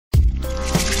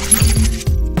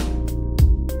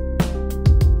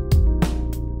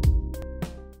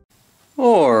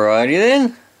Alrighty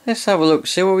then, let's have a look,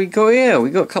 see what we got here.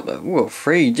 We got a couple of, well,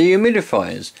 3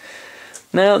 dehumidifiers.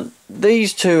 Now,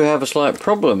 these two have a slight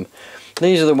problem.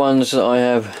 These are the ones that I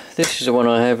have. This is the one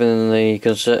I have in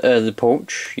the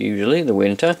porch, usually, the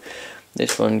winter.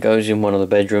 This one goes in one of the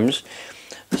bedrooms.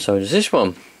 So does this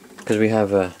one, because we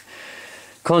have a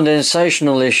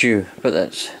condensational issue, but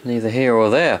that's neither here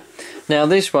or there. Now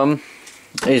this one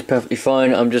is perfectly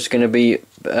fine. I'm just going to be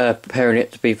preparing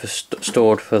it to be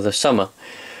stored for the summer.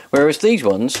 Whereas these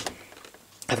ones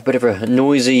have a bit of a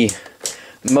noisy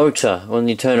motor. When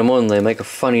you turn them on, they make a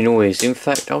funny noise. In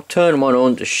fact, I'll turn one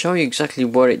on to show you exactly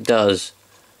what it does.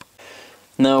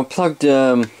 Now I plugged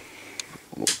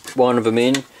one of them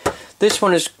in. This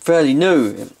one is fairly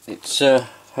new. It's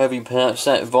how do you pronounce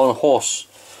that? Von Horst.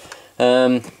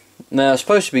 Now it's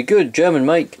supposed to be good, German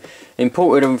make.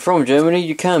 Imported them from Germany.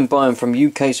 You can buy them from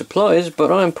UK suppliers,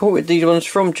 but I imported these ones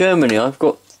from Germany. I've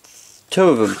got 2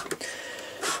 of them.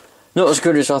 Not as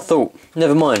good as I thought.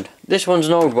 Never mind. This one's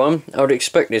an old one. I would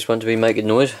expect this one to be making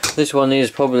noise. This one is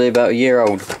probably about a year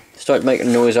old. Started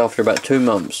making noise after about 2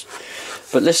 months.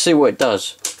 But let's see what it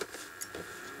does.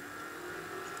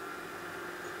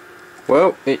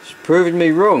 Well, it's proving me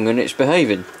wrong and it's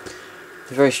behaving.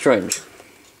 It's very strange.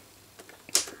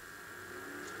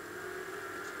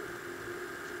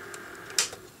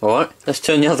 Alright, let's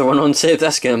turn the other one on and see if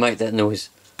that's going to make that noise.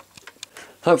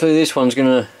 Hopefully this one's going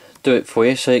to do it for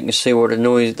you so you can see what the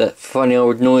noise, that funny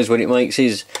old noise when it makes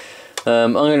is.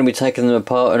 I'm going to be taking them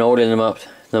apart and holding them up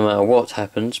no matter what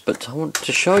happens, but I want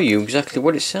to show you exactly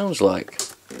what it sounds like.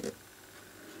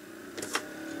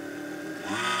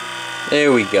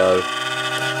 There we go.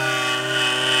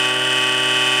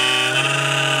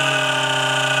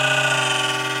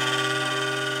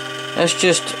 That's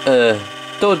just a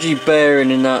dodgy bearing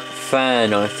in that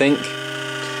fan, I think.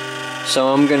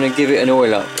 So I'm going to give it an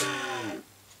oil up.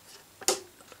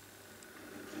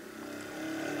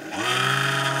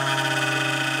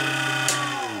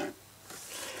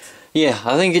 Yeah,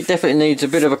 I think it definitely needs a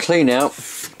bit of a clean out.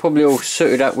 Probably all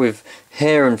suited up with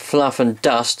hair and fluff and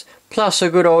dust, plus a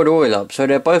good old oil up, so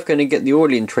they're both going to get the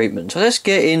oiling treatment. So let's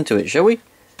get into it, shall we?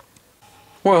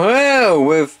 Well,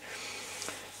 we've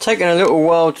taken a little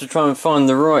while to try and find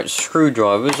the right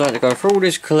screwdrivers. I had to go through all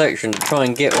this collection to try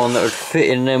and get one that would fit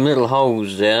in them little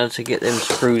holes there to get them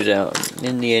screws out. And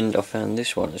in the end I found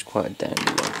this one. It's quite a dandy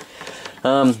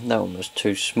one. That one was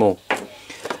too small.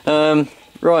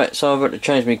 Right, so I've got to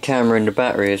change my camera and the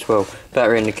battery as well.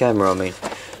 Battery and the camera, I mean.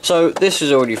 So this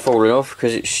has already fallen off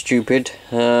because it's stupid.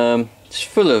 It's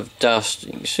full of dust.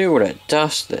 You can see all that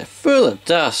dust there, full of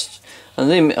dust.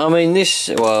 And then, I mean, this,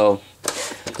 well,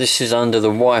 this is under the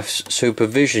wife's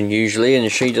supervision usually,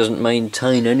 and she doesn't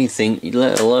maintain anything,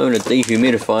 let alone a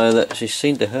dehumidifier that she's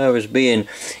seen to her as being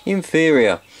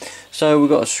inferior. So we've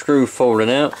got a screw falling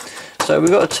out. So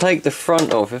we've got to take the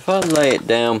front off. If I lay it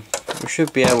down, we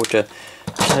should be able to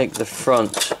take the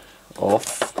front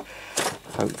off,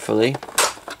 hopefully.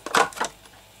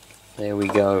 There we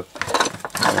go.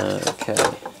 Okay.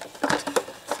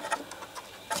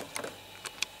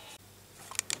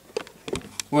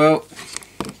 Well,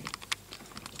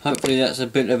 hopefully that's a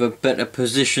bit of a better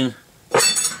position.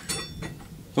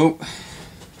 Oh,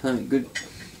 that ain't good.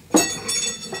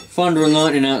 Thunder and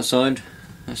lightning outside.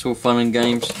 That's all fun and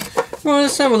games. Well,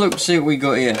 let's have a look and see what we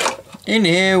got here. In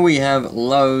here we have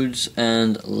loads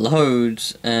and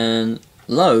loads and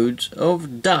loads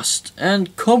of dust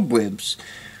and cobwebs,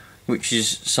 which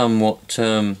is somewhat,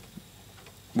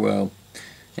 well,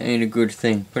 it ain't a good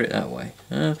thing, put it that way.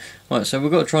 Right, so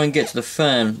we've got to try and get to the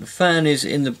fan. The fan is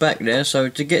in the back there, so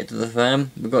to get to the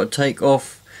fan we've got to take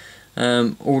off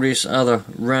all this other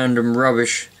random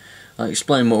rubbish. I'll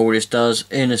explain what all this does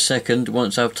in a second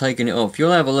once I've taken it off.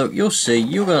 You'll have a look, you'll see,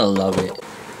 you're going to love it.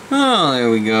 Oh, there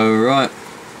we go, right.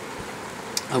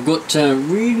 I've got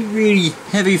really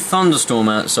heavy thunderstorm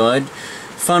outside.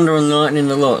 Thunder and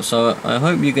lightning a lot, so I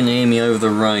hope you can hear me over the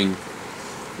rain.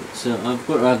 I've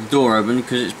got to have the door open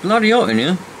because it's bloody hot in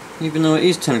here, even though it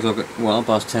is 10 o'clock, well,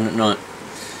 past 10 at night.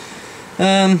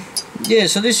 Yeah,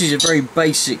 so this is a very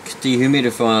basic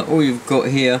dehumidifier. All you've got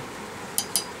here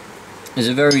is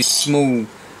a very small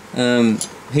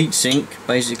heat sink.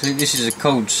 Basically, this is a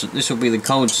cold. This will be the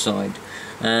cold side,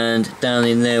 and down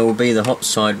in there will be the hot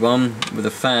side one with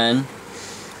a fan.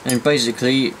 And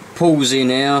basically, it pulls in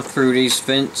air through these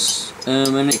vents,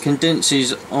 and it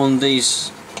condenses on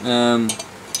these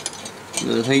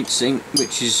little heat sink,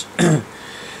 which is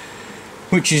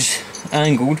which is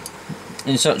angled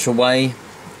in such a way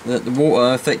that the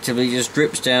water effectively just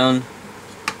drips down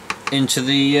into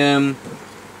the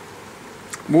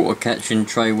water catching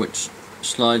tray, which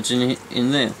slides in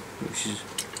there, which is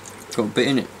got a bit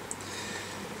in it.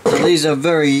 So these are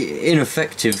very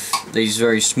ineffective, these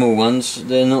very small ones.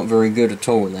 They're not very good at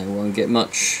all. They won't get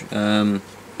much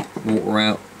water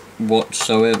out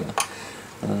whatsoever.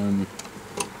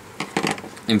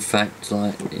 In fact,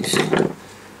 like, it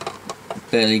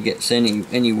barely gets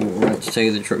any water out, to tell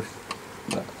you the truth.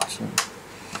 But,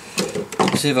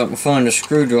 let's see if I can find a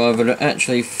screwdriver that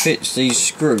actually fits these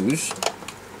screws,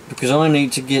 because I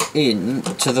need to get in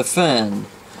to the fan.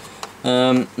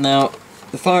 Now,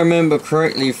 if I remember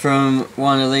correctly from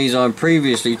one of these I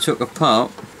previously took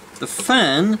apart, the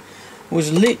fan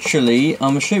was literally,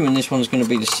 I'm assuming this one's going to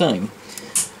be the same,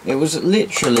 it was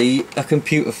literally a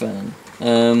computer fan.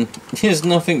 There's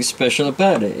nothing special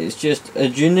about it, it's just a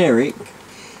generic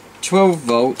 12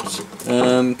 volt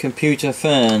computer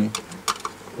fan,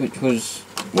 which was,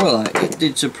 well, it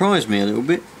did surprise me a little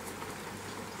bit,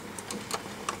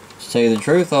 to tell you the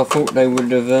truth. I thought they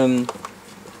would have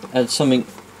had something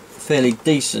fairly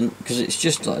decent, because it's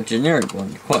just like a generic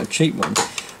one, quite a cheap one.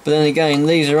 But then again,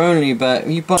 these are only about,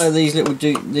 you buy these little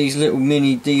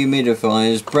mini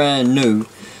dehumidifiers brand new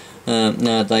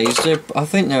nowadays, I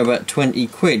think they're about 20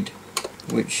 quid,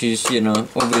 which is, you know,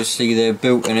 obviously they're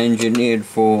built and engineered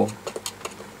for,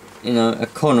 you know,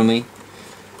 economy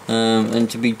and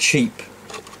to be cheap.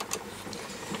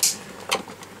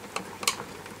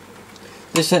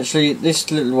 This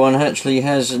little one actually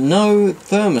has no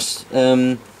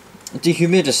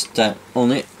dehumidistat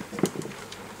on it.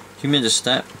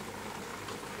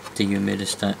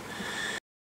 Dehumidistat.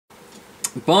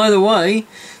 By the way,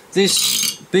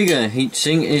 this bigger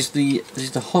heatsink is the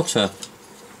hotter.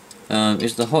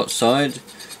 Is the hot side.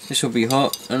 This will be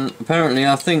hot, and apparently,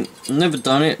 I think, I've never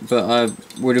done it, but I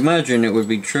would imagine it would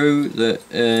be true that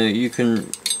you can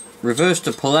reverse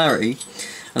the polarity,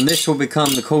 and this will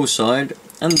become the cool side,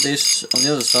 and this on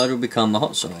the other side will become the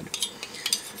hot side.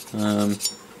 I'm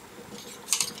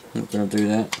not going to do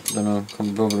that, don't know, can't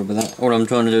be bothered with that. All I'm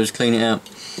trying to do is clean it out.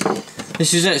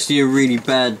 This is actually a really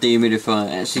bad dehumidifier.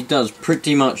 It actually does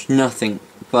pretty much nothing,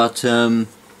 but I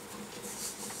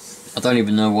don't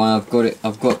even know why I've got it.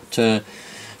 I've got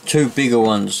two bigger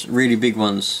ones, really big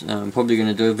ones. I'm probably going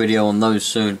to do a video on those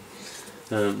soon.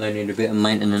 They need a bit of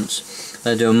maintenance.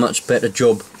 They do a much better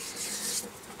job.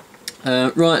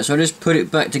 Right, so I just put it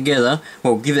back together.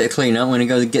 Well, give it a clean up. I'm going to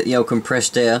go get the old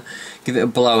compressed air, give it a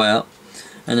blowout,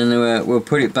 and then we'll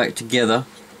put it back together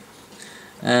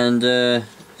and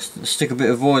stick a bit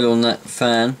of oil on that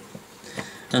fan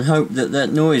and hope that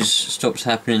that noise stops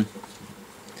happening.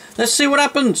 Let's see what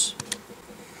happens.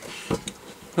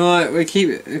 Alright,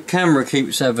 the camera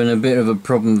keeps having a bit of a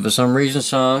problem for some reason,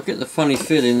 so I get the funny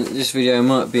feeling that this video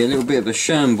might be a little bit of a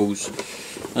shambles.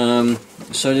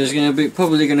 So there's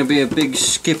probably going to be a big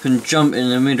skip and jump in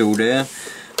the middle there,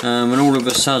 and all of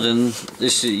a sudden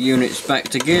this unit's back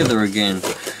together again.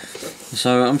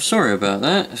 So I'm sorry about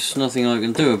that. There's nothing I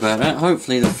can do about that.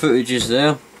 Hopefully the footage is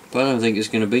there, but I don't think it's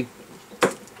going to be.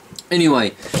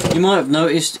 Anyway, you might have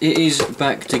noticed it is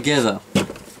back together.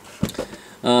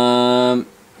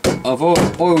 I've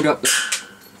oiled up the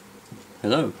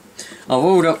I've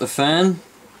oiled up the fan.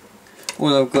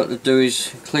 All I've got to do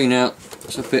is clean out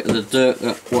a bit of the dirt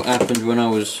that what happened when I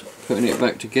was putting it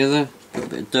back together. Got a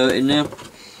bit of dirt in there.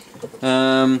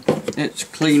 Let's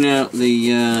clean out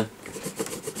the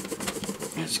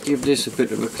let's give this a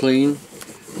bit of a clean.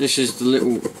 This is the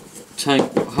little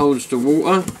tank that holds the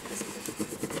water.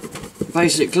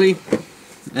 Basically,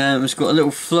 it's got a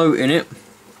little float in it.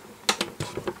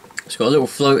 It's got a little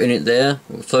float in it there.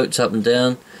 It floats up and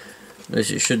down, as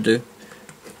it should do.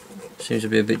 Seems to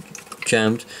be a bit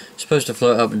jammed. It's supposed to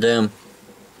float up and down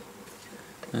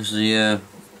as the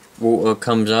water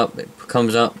comes up. It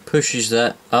comes up, pushes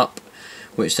that up,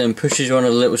 which then pushes one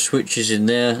of the little switches in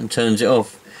there and turns it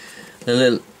off. The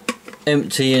little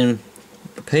emptying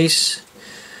piece,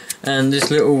 and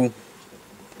this little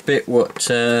bit what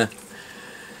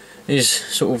is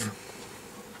sort of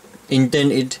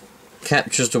indented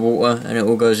captures the water, and it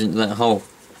all goes into that hole.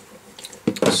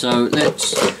 So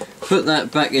let's put that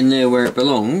back in there where it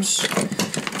belongs.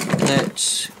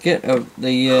 Let's get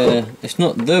it's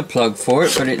not the plug for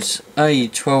it, but it's a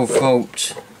 12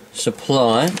 volt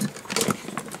supply.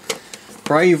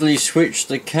 Bravely switch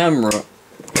the camera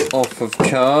off of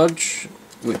charge,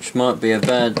 which might be a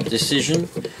bad decision,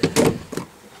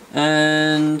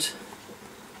 and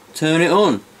turn it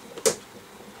on.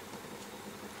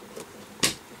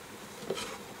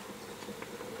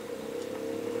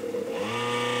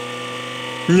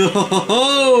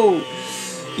 No!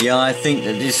 Yeah, I think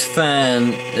that this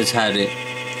fan has had it.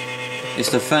 It's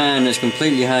the fan that's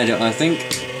completely had it, I think.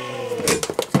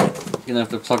 Gonna have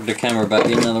to plug the camera back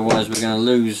in, otherwise we're gonna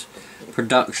lose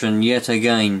production yet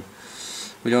again.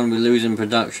 We don't want to be losing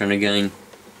production again.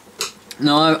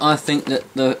 No, I think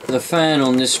that the fan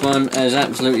on this one has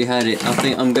absolutely had it. I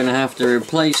think I'm going to have to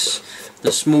replace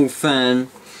the small fan.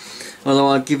 Although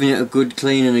I've given it a good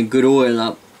clean and a good oil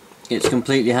up, it's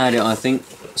completely had it, I think.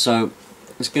 So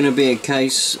it's going to be a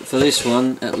case for this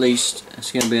one, at least.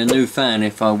 It's going to be a new fan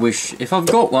if I wish. If I've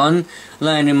got one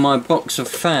laying in my box of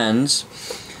fans,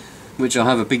 which I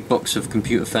have a big box of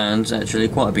computer fans, actually,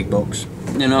 quite a big box,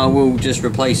 then I will just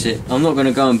replace it. I'm not going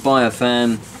to go and buy a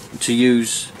fan to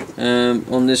use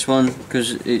on this one,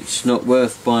 because it's not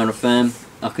worth buying a fan.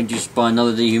 I can just buy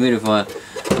another dehumidifier.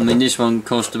 I mean, this one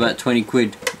cost about 20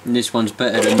 quid, and this one's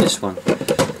better than this one.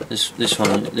 This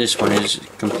one is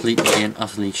completely and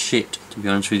utterly shit, to be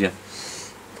honest with you.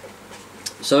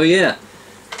 So yeah,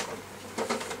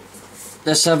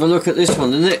 let's have a look at this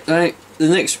one. The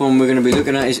next one we're going to be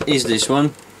looking at is this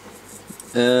one.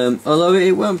 Although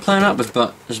it won't plan up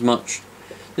as much.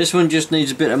 This one just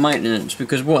needs a bit of maintenance,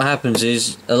 because what happens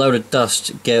is a load of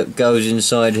dust goes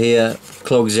inside here,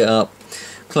 clogs it up,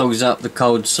 clogs up the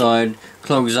cold side,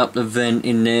 clogs up the vent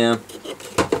in there,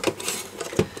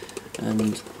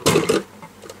 and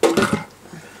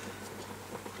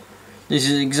this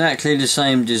is exactly the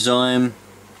same design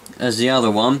as the other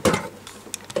one.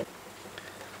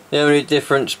 The only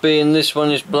difference being this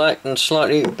one is black and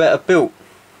slightly better built.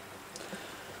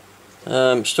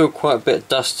 Still quite a bit of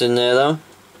dust in there though.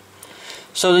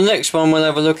 So the next one we'll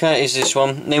have a look at is this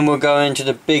one. Then we'll go into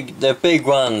the big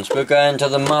ones. We'll go into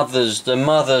the mothers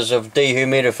of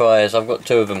dehumidifiers. I've got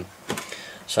two of them.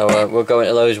 So we'll go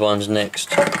into those ones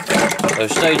next. So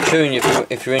stay tuned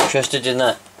if you're interested in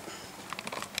that.